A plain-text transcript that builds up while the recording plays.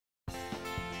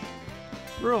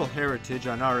Rural Heritage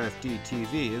on RFD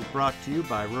TV is brought to you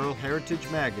by Rural Heritage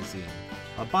Magazine,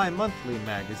 a bi-monthly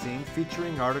magazine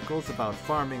featuring articles about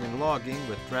farming and logging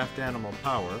with draft animal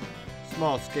power,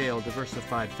 small-scale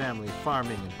diversified family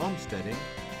farming and homesteading,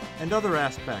 and other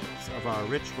aspects of our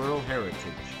rich rural heritage.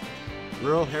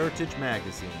 Rural Heritage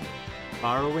Magazine,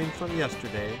 borrowing from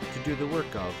yesterday to do the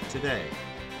work of today.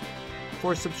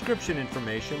 For subscription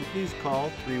information, please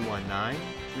call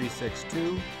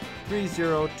 319-362-3027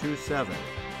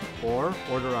 or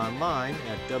order online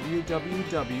at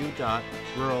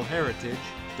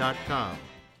www.ruralheritage.com.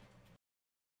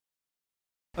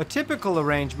 A typical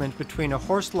arrangement between a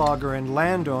horse logger and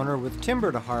landowner with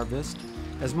timber to harvest,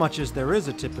 as much as there is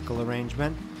a typical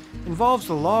arrangement, involves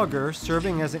the logger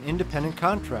serving as an independent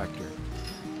contractor.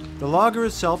 The logger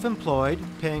is self-employed,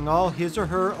 paying all his or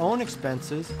her own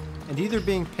expenses and either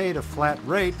being paid a flat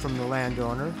rate from the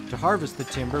landowner to harvest the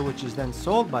timber, which is then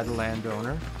sold by the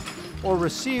landowner, or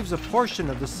receives a portion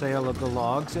of the sale of the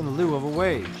logs in lieu of a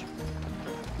wage.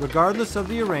 Regardless of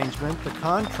the arrangement, the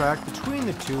contract between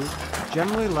the two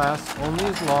generally lasts only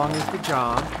as long as the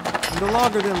job, and the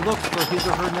logger then looks for his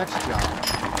or her next job.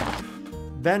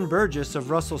 Ben Burgess of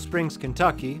Russell Springs,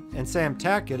 Kentucky, and Sam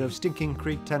Tackett of Stinking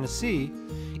Creek, Tennessee,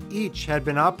 each had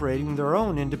been operating their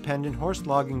own independent horse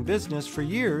logging business for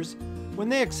years when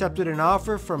they accepted an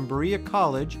offer from Berea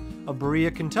College of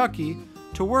Berea, Kentucky,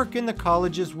 to work in the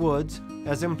college's woods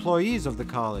as employees of the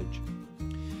college.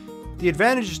 The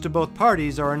advantages to both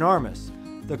parties are enormous.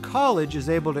 The college is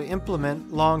able to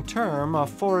implement long-term a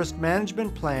forest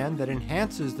management plan that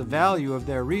enhances the value of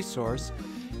their resource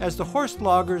as the horse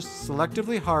loggers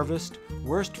selectively harvest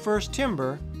worst first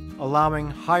timber, allowing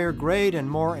higher grade and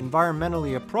more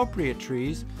environmentally appropriate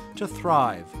trees to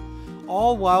thrive,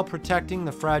 all while protecting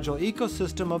the fragile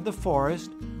ecosystem of the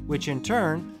forest, which in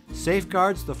turn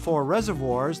safeguards the 4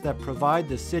 reservoirs that provide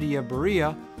the city of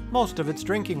Berea most of its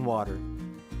drinking water.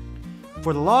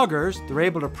 For the loggers, they're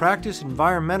able to practice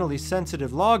environmentally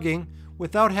sensitive logging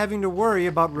without having to worry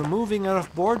about removing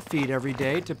enough board feed every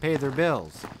day to pay their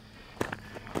bills.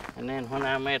 And then when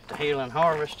I met the Healing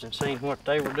Harvest and seen what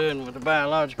they were doing with the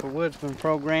Biological Woodsman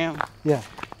program, Yeah.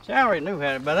 so I already knew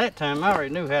how to, by that time I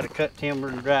already knew how to cut timber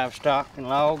and drive stock and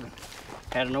log, and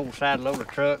had an old side loader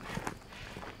truck.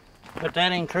 But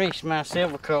that increased my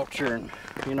silviculture and,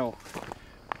 you know,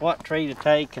 what tree to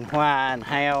take and why and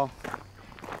how.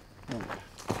 And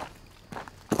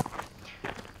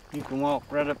you can walk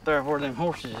right up there where them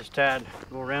horses is tied,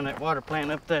 go around that water plant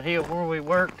up that hill where we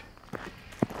worked,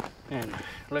 and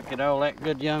look at all that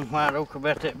good young white oak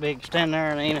about that big stand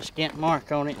there, and ain't a skint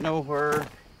mark on it nowhere.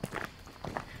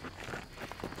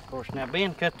 Of course, now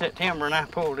Ben cut that timber and I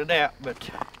pulled it out, but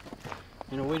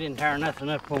you know, we didn't tear nothing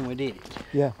up when we did it.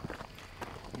 Yeah.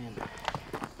 And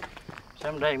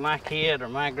someday my kid or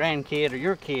my grandkid or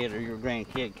your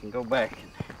grandkid can go back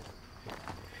and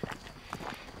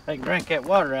they can drink that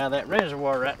water out of that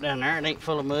reservoir right down there. It ain't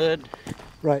full of mud.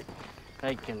 Right.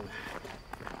 They can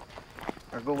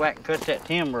or go back and cut that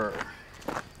timber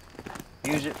or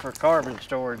use it for carbon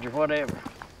storage or whatever.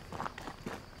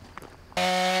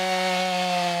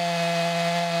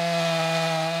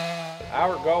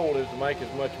 Our goal is to make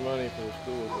as much money for the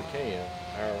school as we can.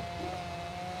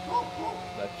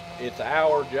 It's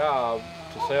our job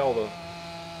to sell the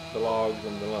logs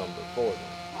and the lumber for them.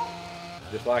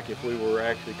 Just like if we were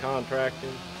actually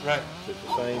contracting, Right. it's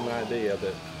the same idea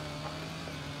that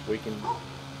we can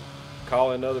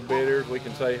call in other bidders, we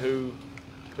can say who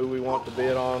we want to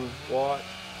bid on what.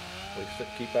 We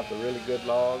keep up the really good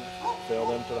logs, sell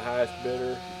them to the highest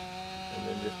bidder, and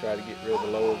then just try to get rid of the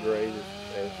lower grade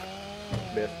as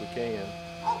best we can.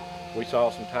 We saw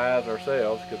some ties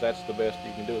ourselves because that's the best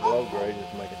you can do with low grade is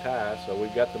to make a tie. So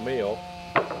we've got the mill.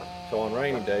 So on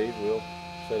rainy days we'll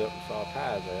set up and saw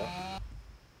ties out.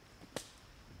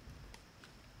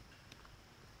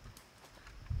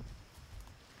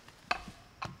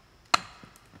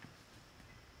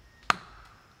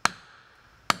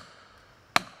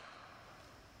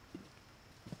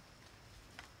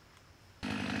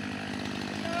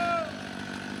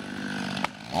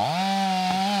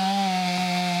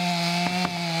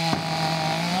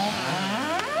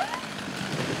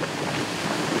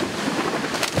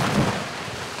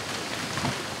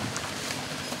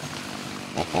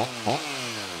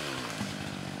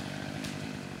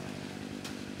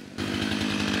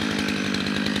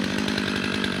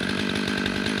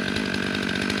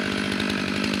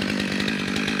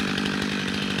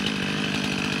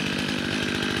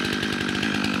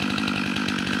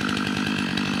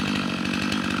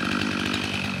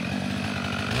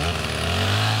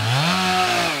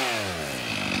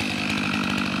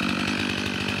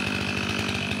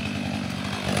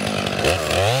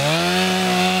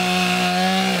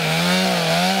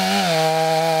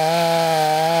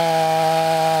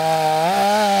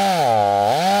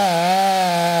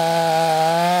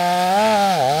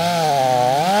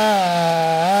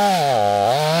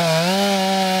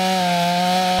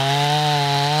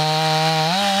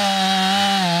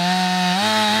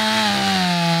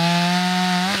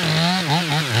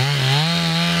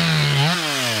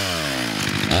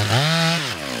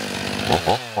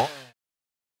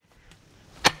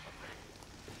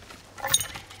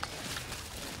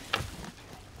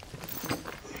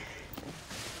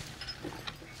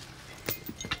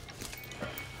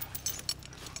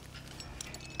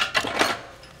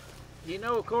 You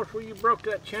know, of course, where you broke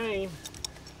that chain,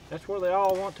 that's where they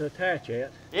all want to attach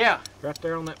at. Yeah. Right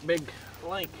there on that big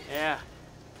link. Yeah.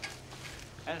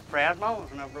 That's proud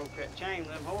moments when I broke that chain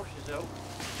with them horses, though.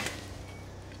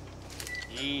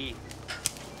 Yeah.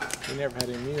 We never had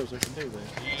any mules that could do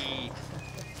that. Yeah.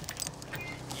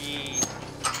 Yeah.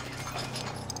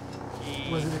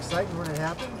 Yeah. Was it exciting when it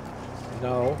happened?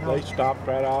 No, they stopped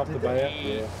right off the bat.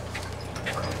 Yeah.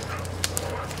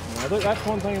 Now, that's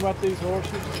one thing about these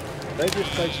horses. They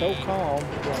just stay so calm.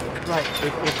 Right.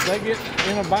 If they get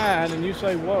in a bind and you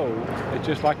say, whoa, it's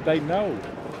just like they know.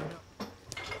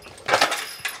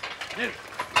 Dude.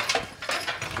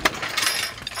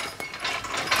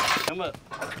 Come up.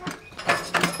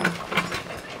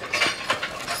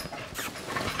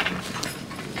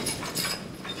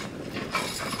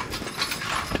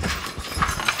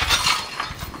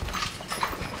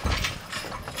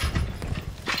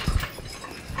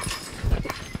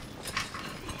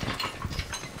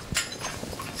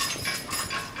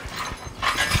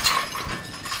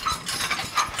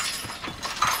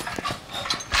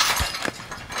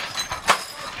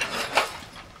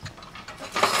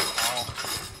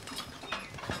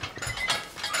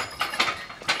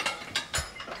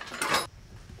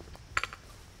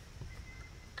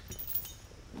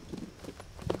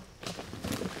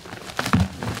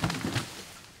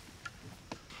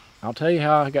 I'll tell you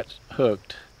how I got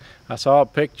hooked. I saw a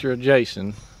picture of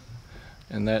Jason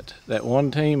and that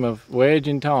one team of wedge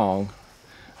and tong.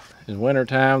 In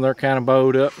wintertime, they're kind of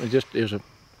bowed up. It was a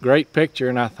great picture,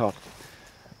 and I thought,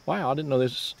 wow, I didn't know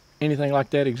anything like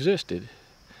that existed.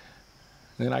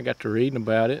 And then I got to reading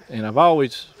about it, and I've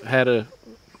always had an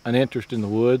interest in the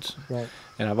woods. Right.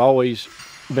 And I've always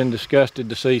been disgusted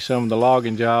to see some of the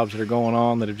logging jobs that are going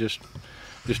on that have just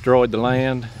destroyed the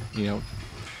land. You know,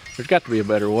 there's got to be a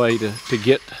better way to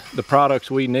get the products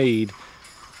we need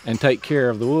and take care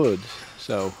of the woods.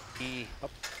 So,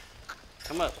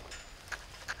 Come up.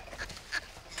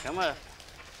 Come up.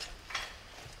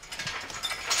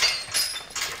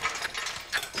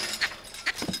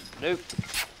 Duke.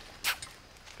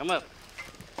 Come up.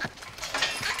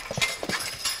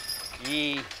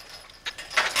 Yeah.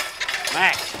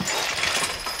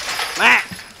 Max. Max.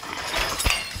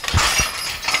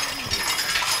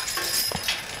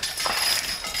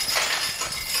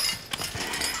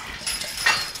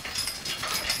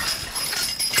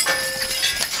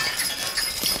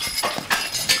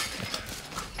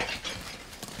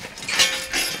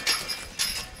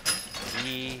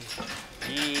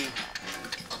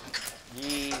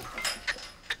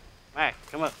 Max,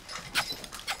 come up.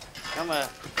 Come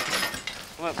up.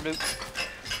 Come up, Duke.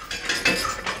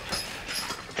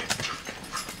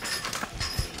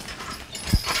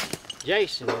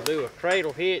 Jason will do a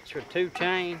cradle hitch with 2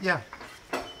 chains. Yeah.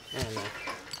 And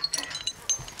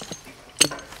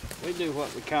we do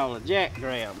what we call a jack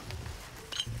grab.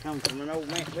 Comes from an old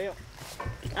man. Well,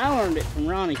 I learned it from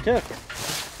Ronnie Tucker,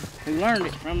 who learned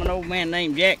it from an old man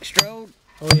named Jack Strode.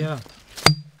 Oh yeah.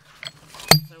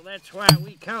 So that's why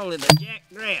we call it a jack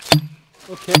grab.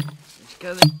 Okay. It's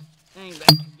because it's named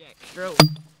after Jack Strode.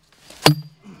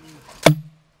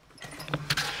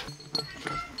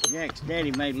 Jack's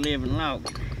daddy made a living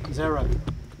logging. Is that right?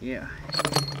 Yeah.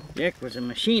 Jack was a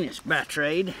machinist by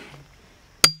trade.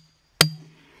 I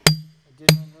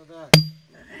did not know that.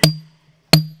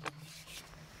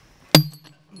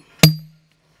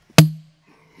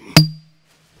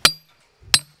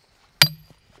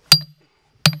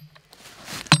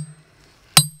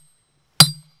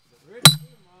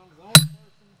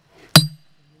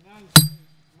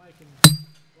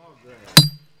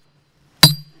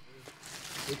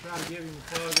 we try to give him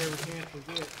a plug every chance we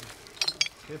get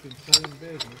to help him stay in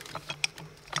business.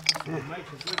 It makes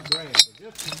a good grab, but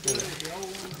just as good as the old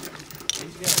one.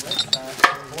 He's got that side,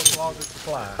 horse logger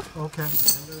supply. Okay.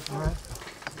 All right.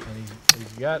 And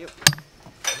he's got,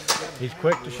 he's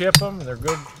quick to ship them, and they're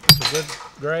good, it's a good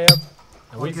grab.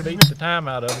 And we've beat the time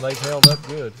out of them, they've held up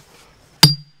good.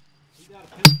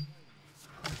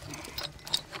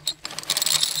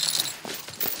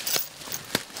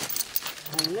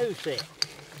 On a new set.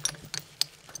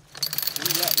 You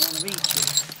got one of each.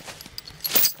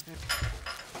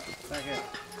 Back up.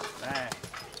 Right.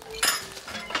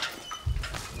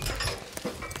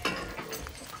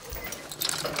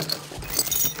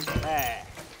 Back.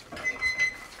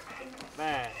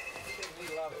 Back.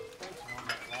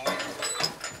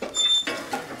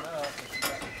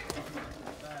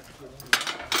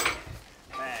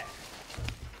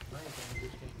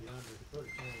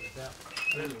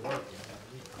 really working.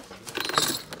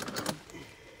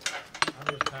 I'm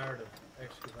just tired of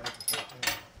excavating.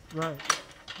 Right,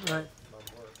 right.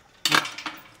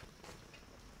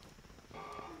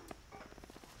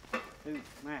 Dude,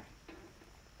 man.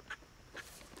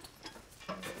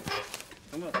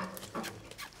 Come up.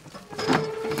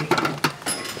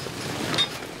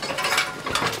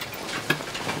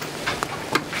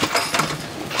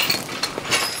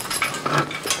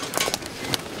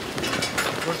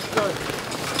 Looks good.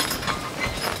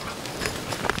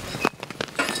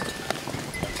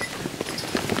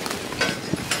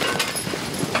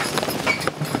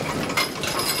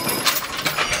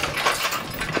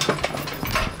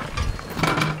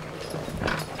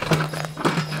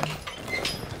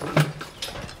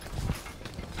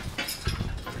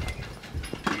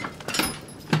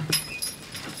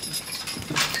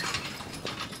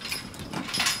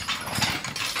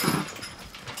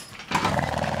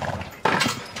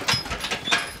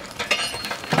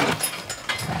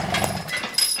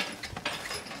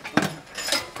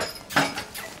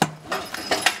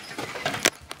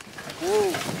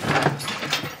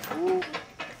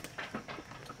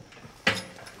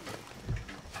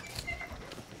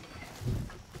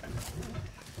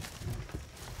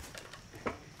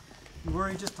 You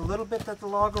worry just a little bit that the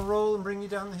log will roll and bring you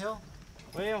down the hill?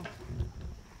 Well,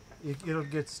 It'll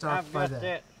get stopped I've by got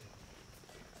that.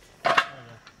 that.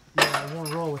 Yeah, it won't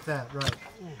roll with that, right.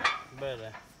 But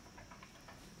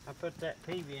I put that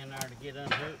PV in there to get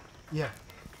unhooked. Yeah.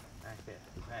 Like that.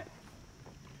 Right.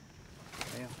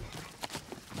 Well,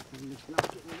 I'm just not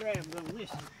getting grabbed on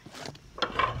this.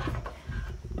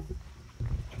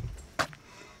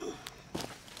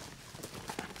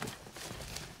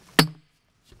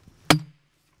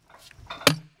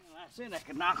 Well, I said I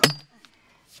could knock them.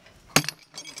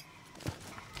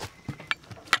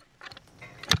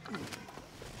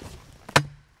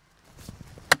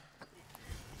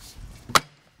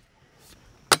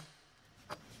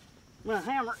 My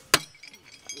hammer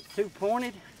is too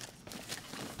pointed.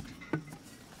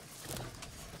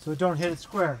 So don't hit it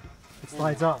square. It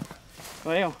slides off.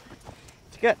 Well,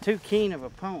 it's got too keen of a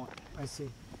point. I see.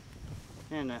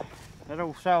 And that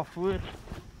old softwood,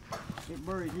 it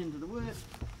buries into the wood.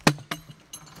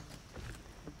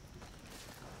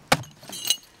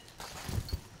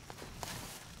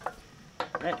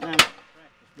 That time I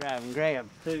practiced driving grabs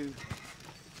too.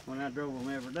 When I drove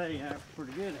them every day, I was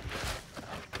pretty good at it.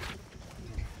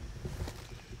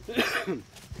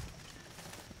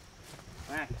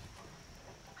 Max.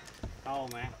 Oh,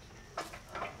 Max.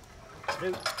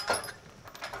 Duke.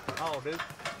 Oh, Duke.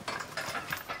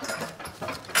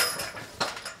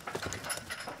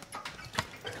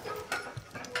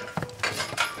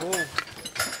 Oh.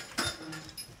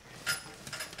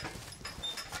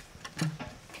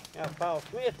 Now, if Paul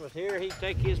Smith was here, he'd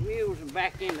take his mules and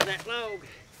back into that log,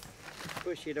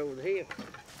 push it over the hill.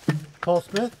 Paul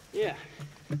Smith? Yeah.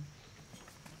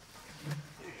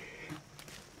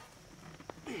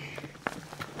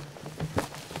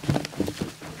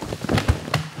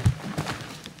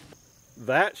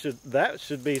 That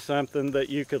should be something that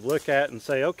you could look at and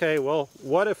say, okay, well,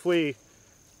 what if we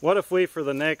for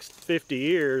the next 50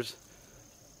 years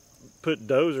put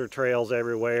dozer trails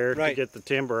everywhere to get the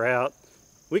timber out?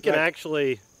 We could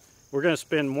actually, we're going to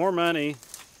spend more money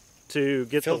to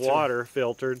get the water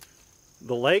filtered.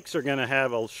 The lakes are going to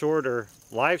have a shorter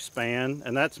lifespan,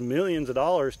 and that's millions of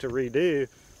dollars to redo.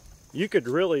 You could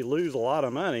really lose a lot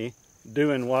of money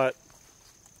doing what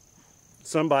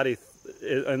somebody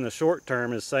in the short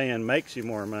term is saying makes you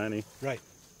more money. Right.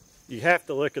 You have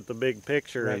to look at the big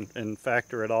picture and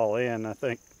factor it all in. I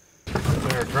think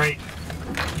they're a great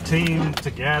team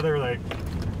together.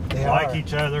 They like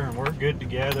each other and work good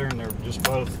together, and they're just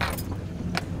both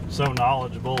so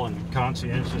knowledgeable and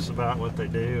conscientious about what they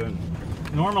do. And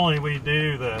normally we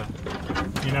do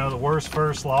the worst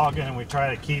first logging, and we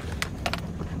try to keep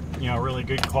really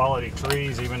good quality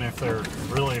trees, even if they're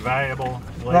really valuable.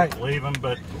 Leave them,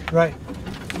 but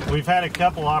we've had a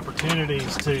couple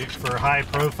opportunities for high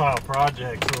profile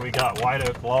projects where we got white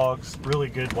oak logs, really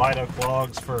good white oak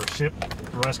logs for ship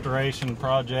restoration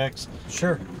projects.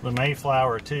 Sure. The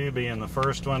Mayflower 2 being the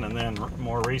first one, and then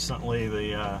more recently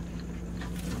the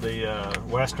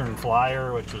Western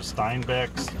Flyer, which was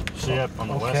Steinbeck's ship on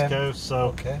the West Coast.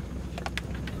 So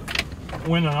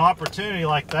when an opportunity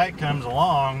like that comes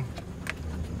along,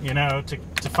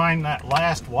 to find that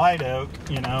last white oak,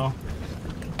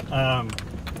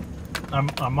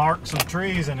 I marked some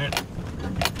trees, and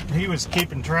he was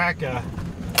keeping track of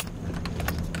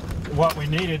what we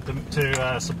needed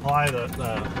to supply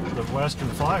the Western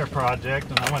Flyer project,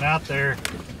 and I went out there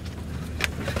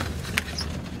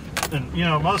And you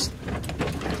know,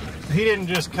 he didn't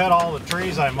just cut all the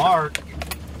trees I marked,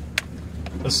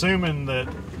 assuming that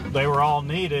they were all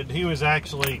needed. He was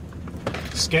actually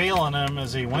scaling them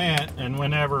as he went, and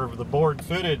whenever the board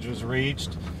footage was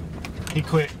reached, he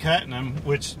quit cutting them,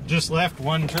 which just left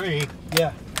one tree.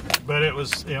 Yeah. But it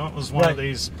was, you know, it was one of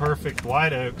these perfect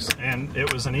white oaks, and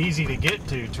it was an easy to get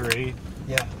to tree.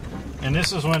 Yeah. And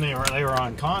this is when they were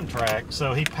on contract,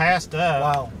 so he passed up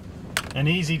Wow. an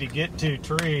easy to get to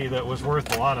tree that was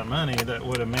worth a lot of money. That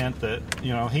would have meant that,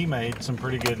 you know, he made some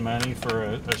pretty good money for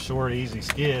a short, easy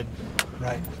skid.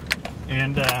 Right.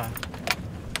 And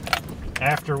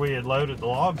after we had loaded the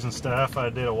logs and stuff, I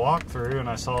did a walkthrough and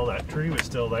I saw that tree was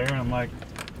still there, and I'm like,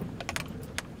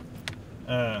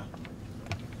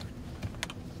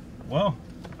 well,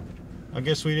 I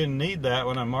guess we didn't need that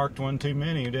when I marked one too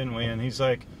many, didn't we? And he's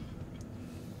like,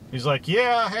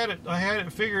 yeah, I had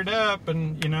it figured up,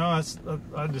 and you know,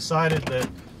 I decided that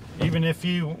even if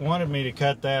you wanted me to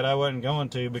cut that, I wasn't going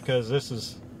to, because this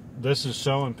is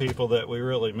showing people that we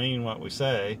really mean what we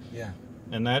say. Yeah.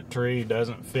 And that tree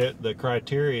doesn't fit the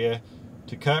criteria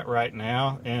to cut right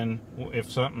now, and if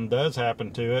something does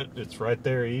happen to it, it's right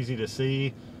there, easy to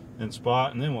see and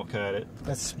spot, and then we'll cut it.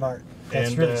 That's smart.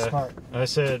 That's really smart. I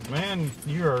said, man,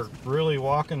 you are really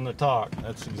walking the talk.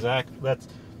 That's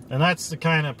the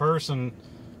kind of person,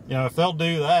 you know, if they'll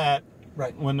do that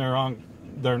when they don't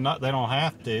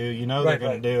have to, you know, they're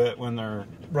going to do it when they're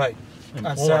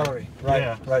on salary. Right.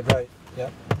 Yeah. Right.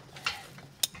 Yep.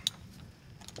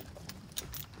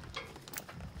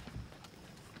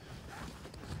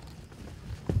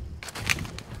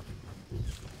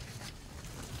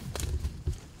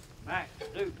 Max,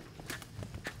 dude,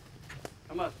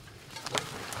 come up.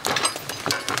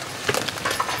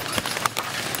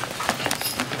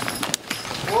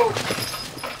 Whoa.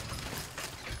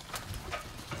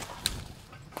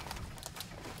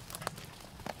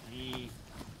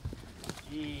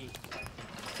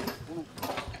 Whoop.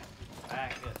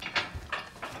 Back it.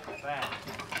 Back.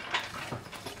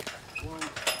 Whoop.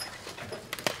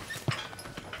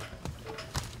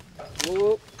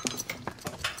 Whoop.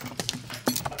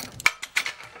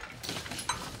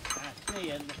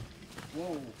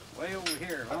 Whoa, way over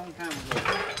here, a long time ago.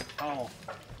 Oh.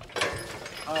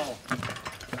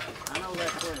 I know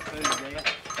that's where the food's at.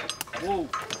 Whoa.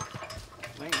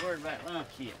 We ain't worried about lunch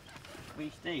yet.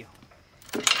 Be still.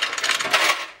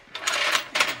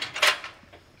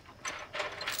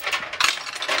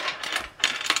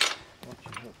 What's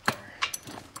your hook there?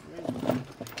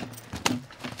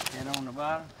 Head on the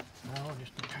bottom? No,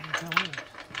 just a tiny come in.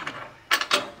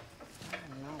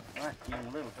 No, right in a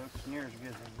little hook, near as good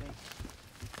as me.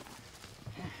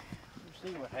 Let's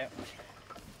see what happens.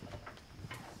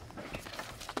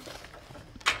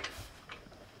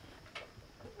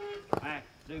 Max,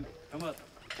 dude, come up.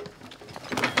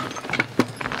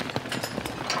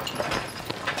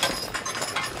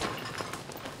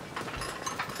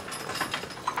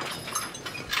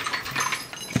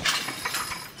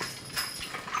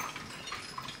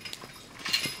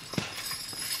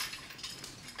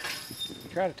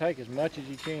 Try to take as much as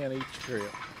you can each trip.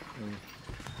 And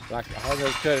like the hard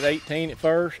road cut at 18 at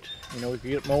first, you know, we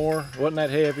could get more. It wasn't that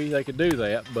heavy, they could do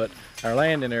that, but our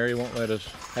landing area won't let us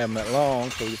have them that long,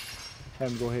 so we have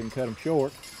them go ahead and cut them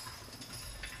short.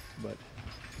 But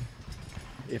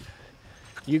if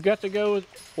you got to go with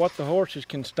what the horses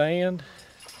can stand,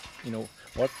 you know,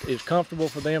 what is comfortable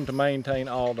for them to maintain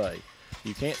all day.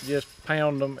 You can't just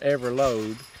pound them every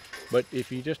load, but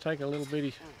if you just take a little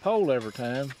bitty pole every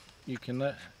time, you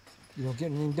cannot. You don't get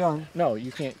anything done. No,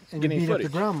 you can't and get any you beat footage.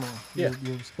 up the ground more. Yeah.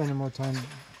 You're spending more time.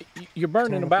 You're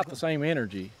burning about the same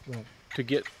energy to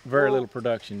get very little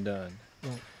production done.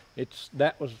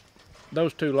 Right.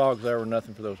 Those two logs there were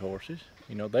nothing for those horses.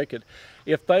 You know, they could,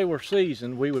 if they were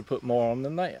seasoned, we would put more on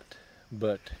than that.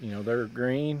 But you know, they're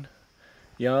green,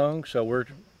 young, so we're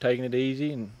taking it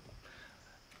easy and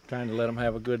trying to let them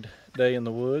have a good day in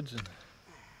the woods.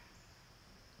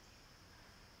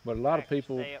 But a lot of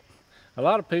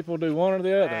people do one or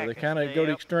the other. They kind of go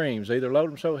to extremes. They either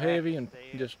load them so heavy and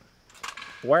just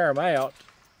wear them out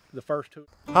the first two.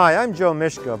 Hi, I'm Joe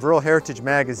Mishka of Rural Heritage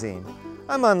Magazine.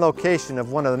 I'm on location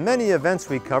of one of the many events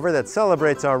we cover that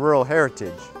celebrates our rural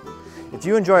heritage. If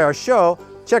you enjoy our show,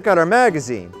 check out our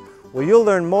magazine, where you'll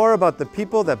learn more about the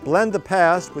people that blend the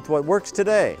past with what works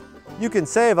today. You can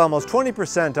save almost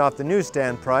 20% off the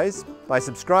newsstand price by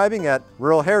subscribing at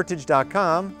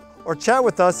ruralheritage.com or chat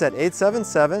with us at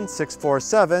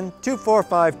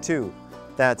 877-647-2452.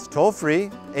 That's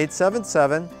toll-free,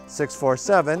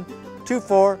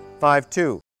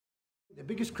 877-647-2452. The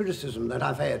biggest criticism that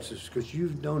I've had is because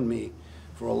you've known me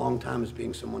for a long time as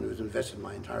being someone who's invested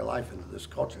my entire life into this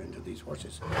culture, into these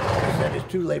horses, is that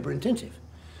it's too labor intensive.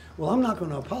 Well, I'm not going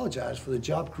to apologize for the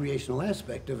job creational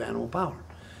aspect of animal power.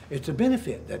 It's a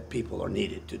benefit that people are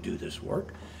needed to do this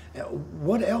work.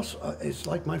 What else? It's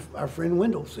like our friend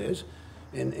Wendell says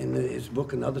in his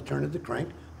book, Another Turn of the Crank,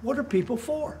 what are people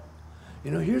for? You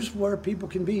know, here's where people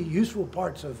can be useful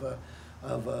parts of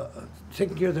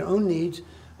taking care of their own needs,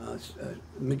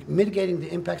 mitigating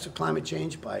the impacts of climate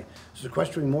change by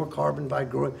sequestering more carbon, by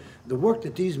growing. The work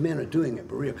that these men are doing at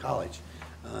Berea College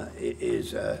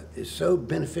is so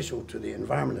beneficial to the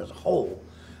environment as a whole.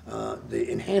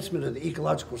 The enhancement of the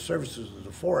ecological services of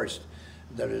the forest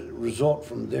that result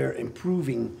from their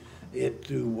improving it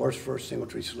through worse first single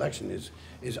tree selection is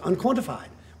unquantified.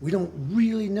 We don't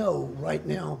really know right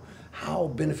now how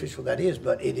beneficial that is,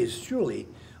 but it is surely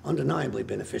undeniably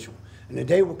beneficial. And the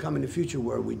day will come in the future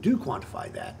where we do quantify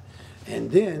that,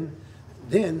 and then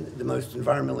the most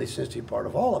environmentally sensitive part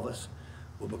of all of us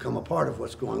will become a part of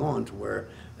what's going on, to where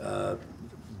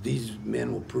these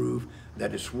men will prove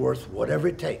that it's worth whatever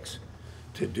it takes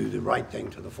to do the right thing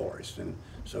to the forest. And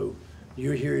so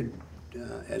you're here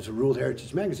as a Rural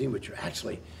Heritage magazine, but you're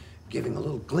actually giving a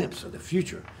little glimpse of the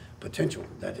future potential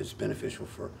that is beneficial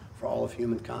for all of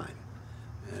humankind.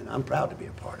 And I'm proud to be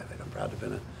a part of it. I'm proud to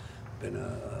have been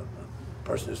a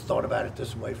person who's thought about it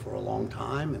this way for a long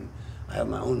time, and I have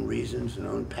my own reasons and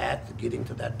own path to getting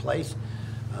to that place.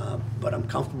 But I'm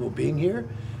comfortable being here,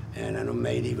 and I'm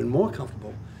made even more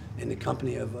comfortable in the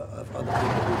company of other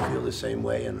people who feel the same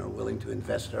way and are willing to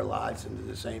invest their lives into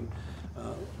the same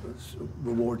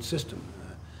reward system,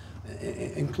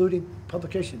 including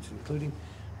publications, including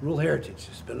Rural Heritage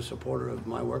has been a supporter of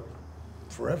my work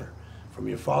forever, from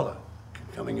your father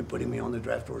coming and putting me on the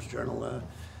Draft Horse Journal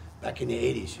back in the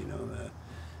 80s, you know.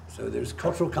 So there's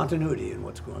cultural continuity in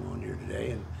what's going on here today,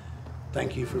 and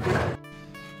thank you for being here.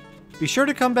 Be sure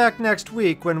to come back next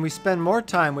week when we spend more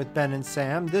time with Ben and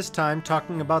Sam, this time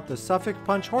talking about the Suffolk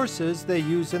Punch horses they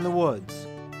use in the woods.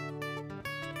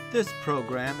 This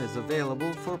program is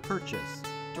available for purchase.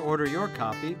 To order your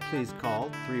copy, please call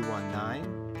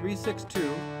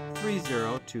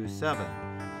 319-362-3027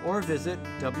 or visit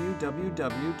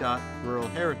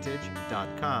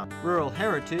www.ruralheritage.com. Rural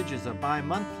Heritage is a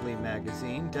bi-monthly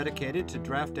magazine dedicated to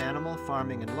draft animal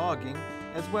farming and logging,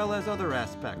 as well as other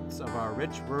aspects of our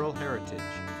rich rural heritage.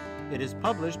 It is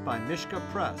published by Mishka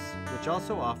Press, which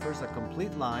also offers a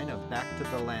complete line of Back to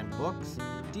the Land books,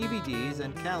 DVDs,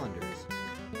 and calendars.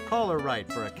 Call or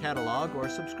write for a catalog or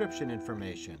subscription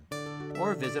information,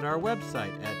 or visit our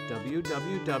website at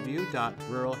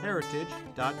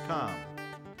www.ruralheritage.com.